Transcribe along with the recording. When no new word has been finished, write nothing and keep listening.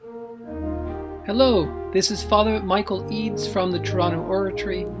Hello, this is Father Michael Eads from the Toronto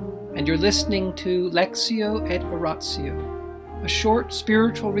Oratory, and you're listening to Lectio et Oratio, a short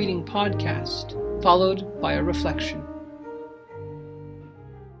spiritual reading podcast followed by a reflection.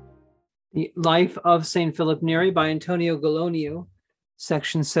 The Life of St. Philip Neri by Antonio Gallonio,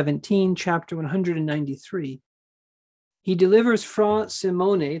 section 17, chapter 193. He delivers Fra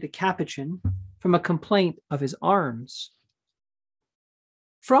Simone, the Capuchin, from a complaint of his arms.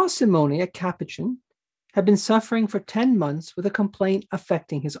 Fra Simone, a Capuchin, had been suffering for 10 months with a complaint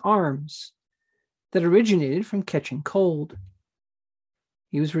affecting his arms that originated from catching cold.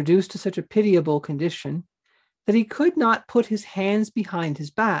 He was reduced to such a pitiable condition that he could not put his hands behind his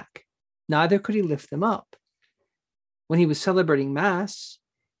back, neither could he lift them up. When he was celebrating Mass,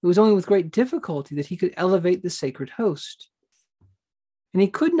 it was only with great difficulty that he could elevate the sacred host, and he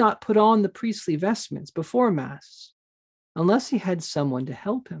could not put on the priestly vestments before Mass unless he had someone to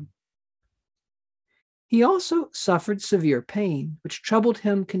help him. He also suffered severe pain, which troubled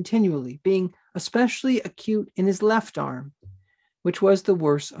him continually, being especially acute in his left arm, which was the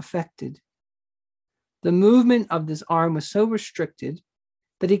worst affected. The movement of this arm was so restricted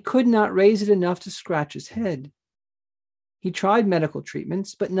that he could not raise it enough to scratch his head. He tried medical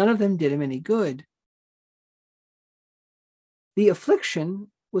treatments, but none of them did him any good. The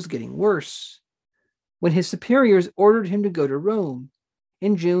affliction was getting worse when his superiors ordered him to go to Rome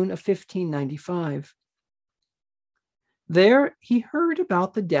in June of 1595. There he heard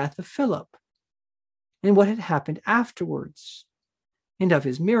about the death of Philip and what had happened afterwards, and of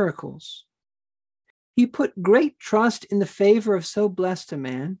his miracles. He put great trust in the favor of so blessed a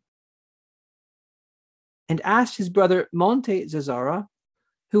man and asked his brother Monte Zazara,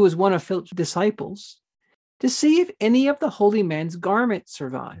 who was one of Philip's disciples, to see if any of the holy man's garments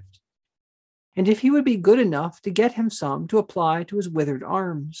survived, and if he would be good enough to get him some to apply to his withered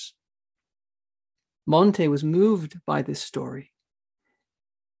arms. Monte was moved by this story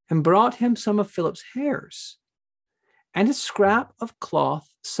and brought him some of Philip's hairs and a scrap of cloth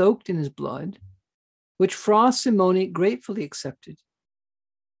soaked in his blood, which Fra Simone gratefully accepted.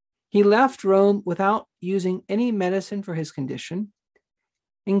 He left Rome without using any medicine for his condition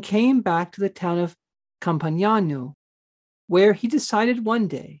and came back to the town of Campagnano, where he decided one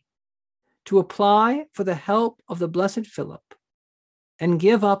day to apply for the help of the Blessed Philip and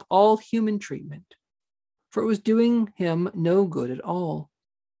give up all human treatment, for it was doing him no good at all.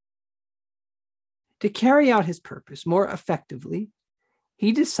 To carry out his purpose more effectively,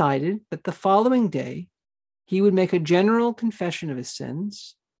 he decided that the following day he would make a general confession of his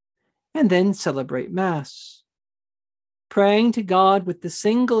sins and then celebrate Mass, praying to God with the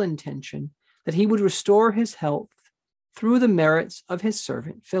single intention that he would restore his health through the merits of his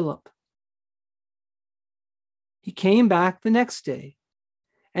servant Philip. He came back the next day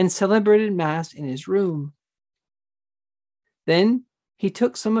and celebrated Mass in his room. Then he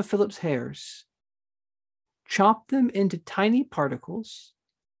took some of Philip's hairs, chopped them into tiny particles,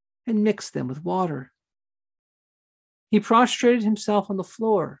 and mixed them with water. He prostrated himself on the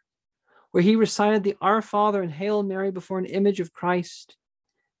floor, where he recited the Our Father and Hail Mary before an image of Christ,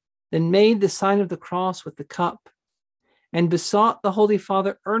 then made the sign of the cross with the cup, and besought the Holy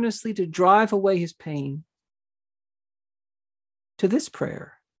Father earnestly to drive away his pain. To this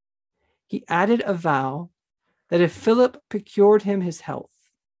prayer, he added a vow that if Philip procured him his health,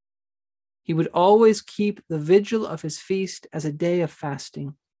 he would always keep the vigil of his feast as a day of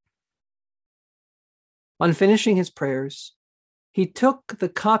fasting. On finishing his prayers, he took the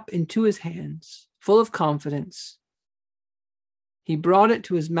cup into his hands, full of confidence. He brought it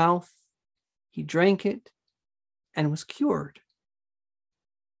to his mouth, he drank it, and was cured.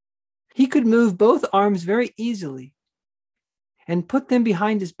 He could move both arms very easily and put them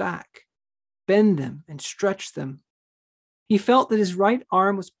behind his back, bend them and stretch them. He felt that his right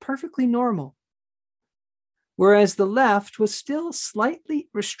arm was perfectly normal, whereas the left was still slightly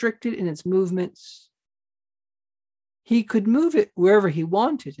restricted in its movements. He could move it wherever he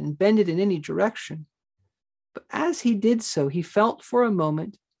wanted and bend it in any direction, but as he did so, he felt for a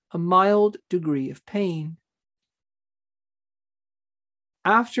moment a mild degree of pain.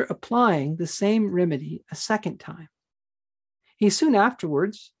 After applying the same remedy a second time, he soon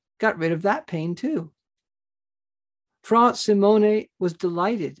afterwards got rid of that pain too. Fra Simone was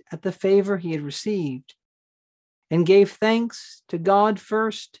delighted at the favor he had received and gave thanks to God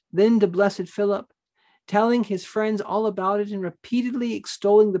first, then to Blessed Philip, telling his friends all about it and repeatedly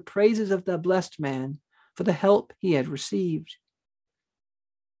extolling the praises of the blessed man for the help he had received.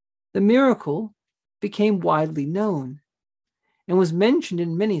 The miracle became widely known and was mentioned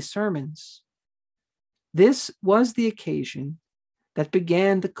in many sermons. This was the occasion that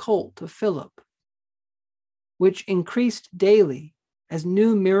began the cult of Philip, which increased daily as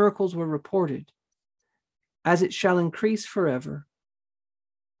new miracles were reported, as it shall increase forever.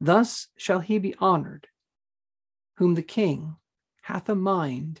 Thus shall he be honored, whom the king hath a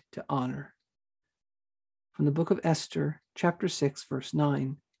mind to honor. From the book of Esther, chapter 6, verse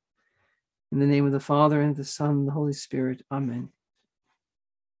 9. In the name of the Father, and of the Son, and the Holy Spirit. Amen.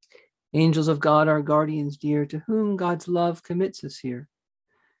 Angels of God, our guardians dear, to whom God's love commits us here,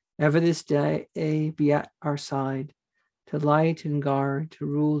 ever this day be at our side, to light and guard, to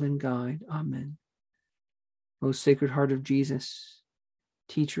rule and guide. Amen. Most Sacred Heart of Jesus,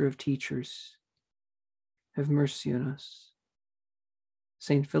 Teacher of teachers, have mercy on us.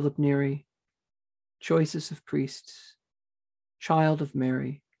 Saint Philip Neri, choicest of priests, child of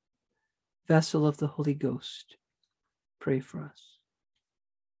Mary, vessel of the Holy Ghost, pray for us.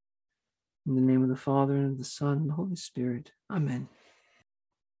 In the name of the Father, and of the Son, and the Holy Spirit. Amen.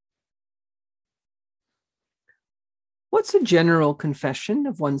 What's a general confession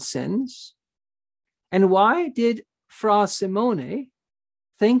of one's sins? And why did Fra Simone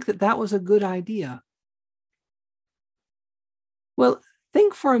think that that was a good idea? Well,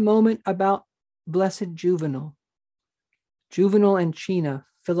 think for a moment about Blessed Juvenal. Juvenal Encina,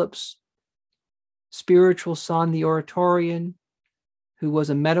 Philip's spiritual son, the Oratorian, who was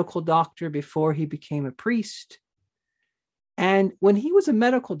a medical doctor before he became a priest. And when he was a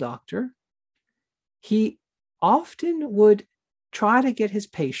medical doctor, he often would try to get his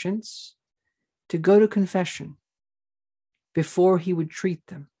patients to go to confession before he would treat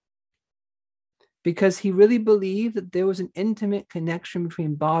them, because he really believed that there was an intimate connection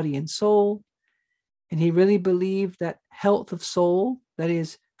between body and soul, and he really believed that health of soul, that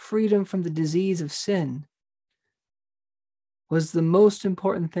is, freedom from the disease of sin, was the most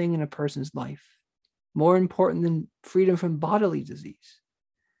important thing in a person's life, more important than freedom from bodily disease.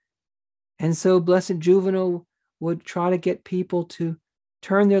 And so Blessed Juvenal would try to get people to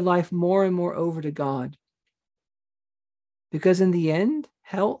turn their life more and more over to God. Because in the end,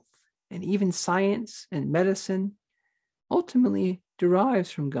 health and even science and medicine ultimately derives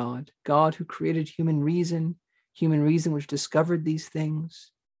from God, God who created human reason which discovered these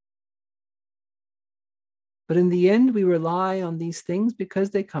things. But in the end, we rely on these things because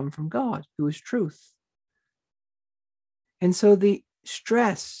they come from God, who is truth. And so the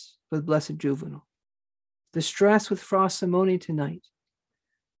stress with Blessed Juvenal, the stress with Fra Simone tonight,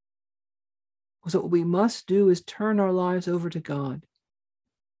 was that what we must do is turn our lives over to God.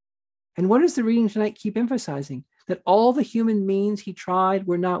 And what does the reading tonight keep emphasizing? That all the human means he tried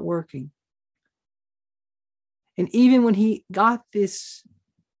were not working. And even when he got this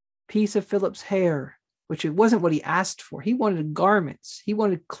piece of Philip's hair, which it wasn't what he asked for, he wanted garments, he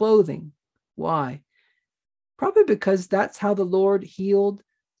wanted clothing. Why? Probably because that's how the Lord healed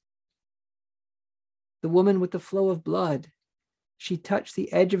the woman with the flow of blood. She touched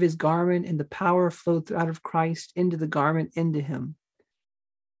the edge of his garment, and the power flowed out of Christ into the garment, into him.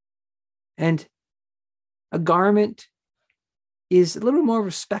 And a garment is a little more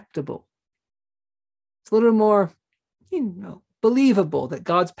respectable. It's a little more, believable that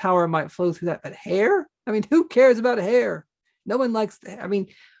God's power might flow through that. But hair? I mean, who cares about hair? No one likes that. I mean,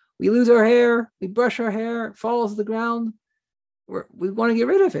 we lose our hair, we brush our hair, it falls to the ground. We want to get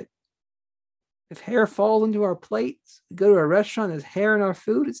rid of it. If hair falls into our plates, we go to a restaurant, there's hair in our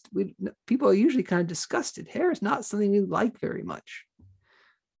food. People are usually kind of disgusted. Hair is not something we like very much.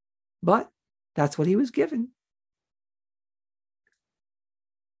 But that's what he was given.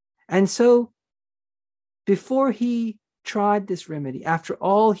 And so before he tried this remedy, after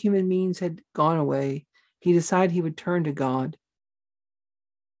all human means had gone away, he decided he would turn to God.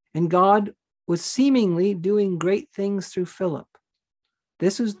 And God was seemingly doing great things through Philip.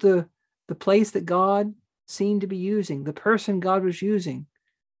 This was the place that God seemed to be using, the person God was using.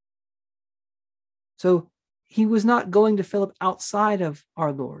 So he was not going to Philip outside of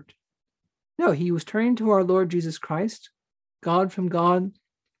our Lord. No, he was turning to our Lord Jesus Christ, God from God,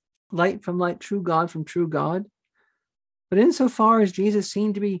 light from light, true God from true God. But insofar as Jesus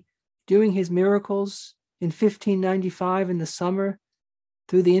seemed to be doing his miracles in 1595 in the summer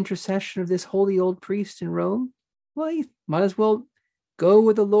through the intercession of this holy old priest in Rome, well, he might as well go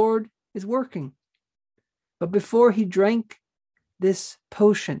where the Lord is working. But before he drank this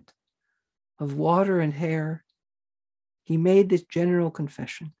potion of water and hair, he made this general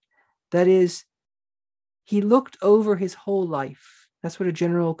confession. That is, he looked over his whole life. That's what a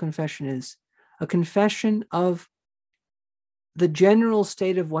general confession is. A confession of the general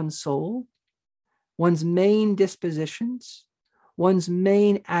state of one's soul, one's main dispositions, one's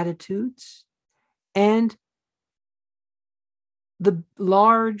main attitudes, and the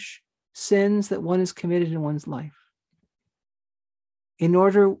large sins that one has committed in one's life, in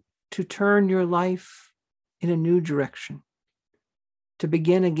order to turn your life in a new direction, to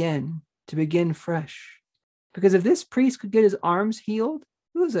begin again, to begin fresh. Because if this priest could get his arms healed,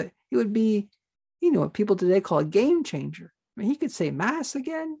 he would be, what people today call a game changer. I mean, he could say Mass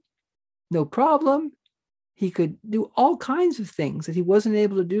again, no problem. He could do all kinds of things that he wasn't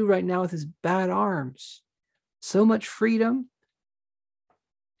able to do right now with his bad arms. So much freedom.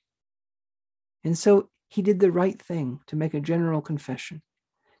 And so he did the right thing to make a general confession.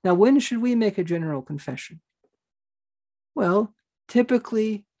 Now, when should we make a general confession? Well,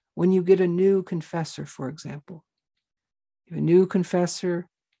 typically when you get a new confessor, for example. You have a new confessor,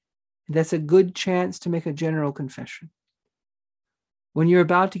 that's a good chance to make a general confession. When you're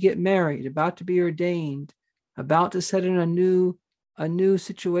about to get married, about to be ordained, about to set in a new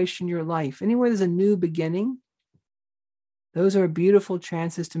situation in your life, anywhere there's a new beginning, those are beautiful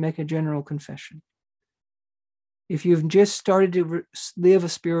chances to make a general confession. If you've just started to live a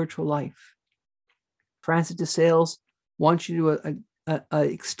spiritual life, Francis de Sales wants you to do an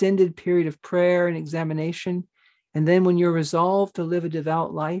extended period of prayer and examination. And then when you're resolved to live a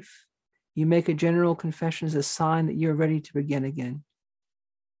devout life, you make a general confession as a sign that you're ready to begin again.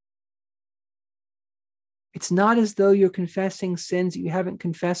 It's not as though you're confessing sins that you haven't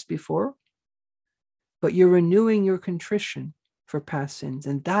confessed before, but you're renewing your contrition for past sins.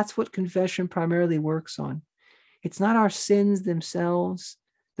 And that's what confession primarily works on. It's not our sins themselves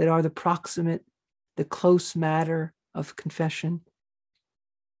that are the close matter of confession.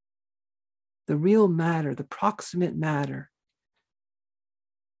 The real matter, the proximate matter,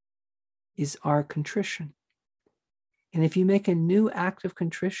 is our contrition. And if you make a new act of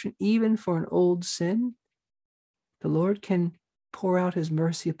contrition, even for an old sin, the Lord can pour out his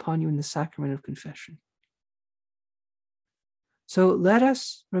mercy upon you in the sacrament of confession. So let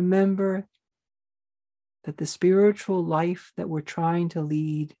us remember that the spiritual life that we're trying to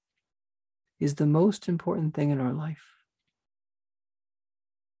lead is the most important thing in our life.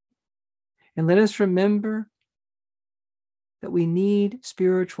 And let us remember that we need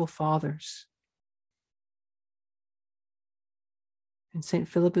spiritual fathers. And St.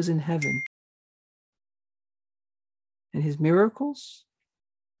 Philip is in heaven. And his miracles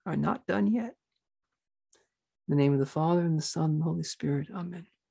are not done yet. In the name of the Father, and the Son, and the Holy Spirit. Amen.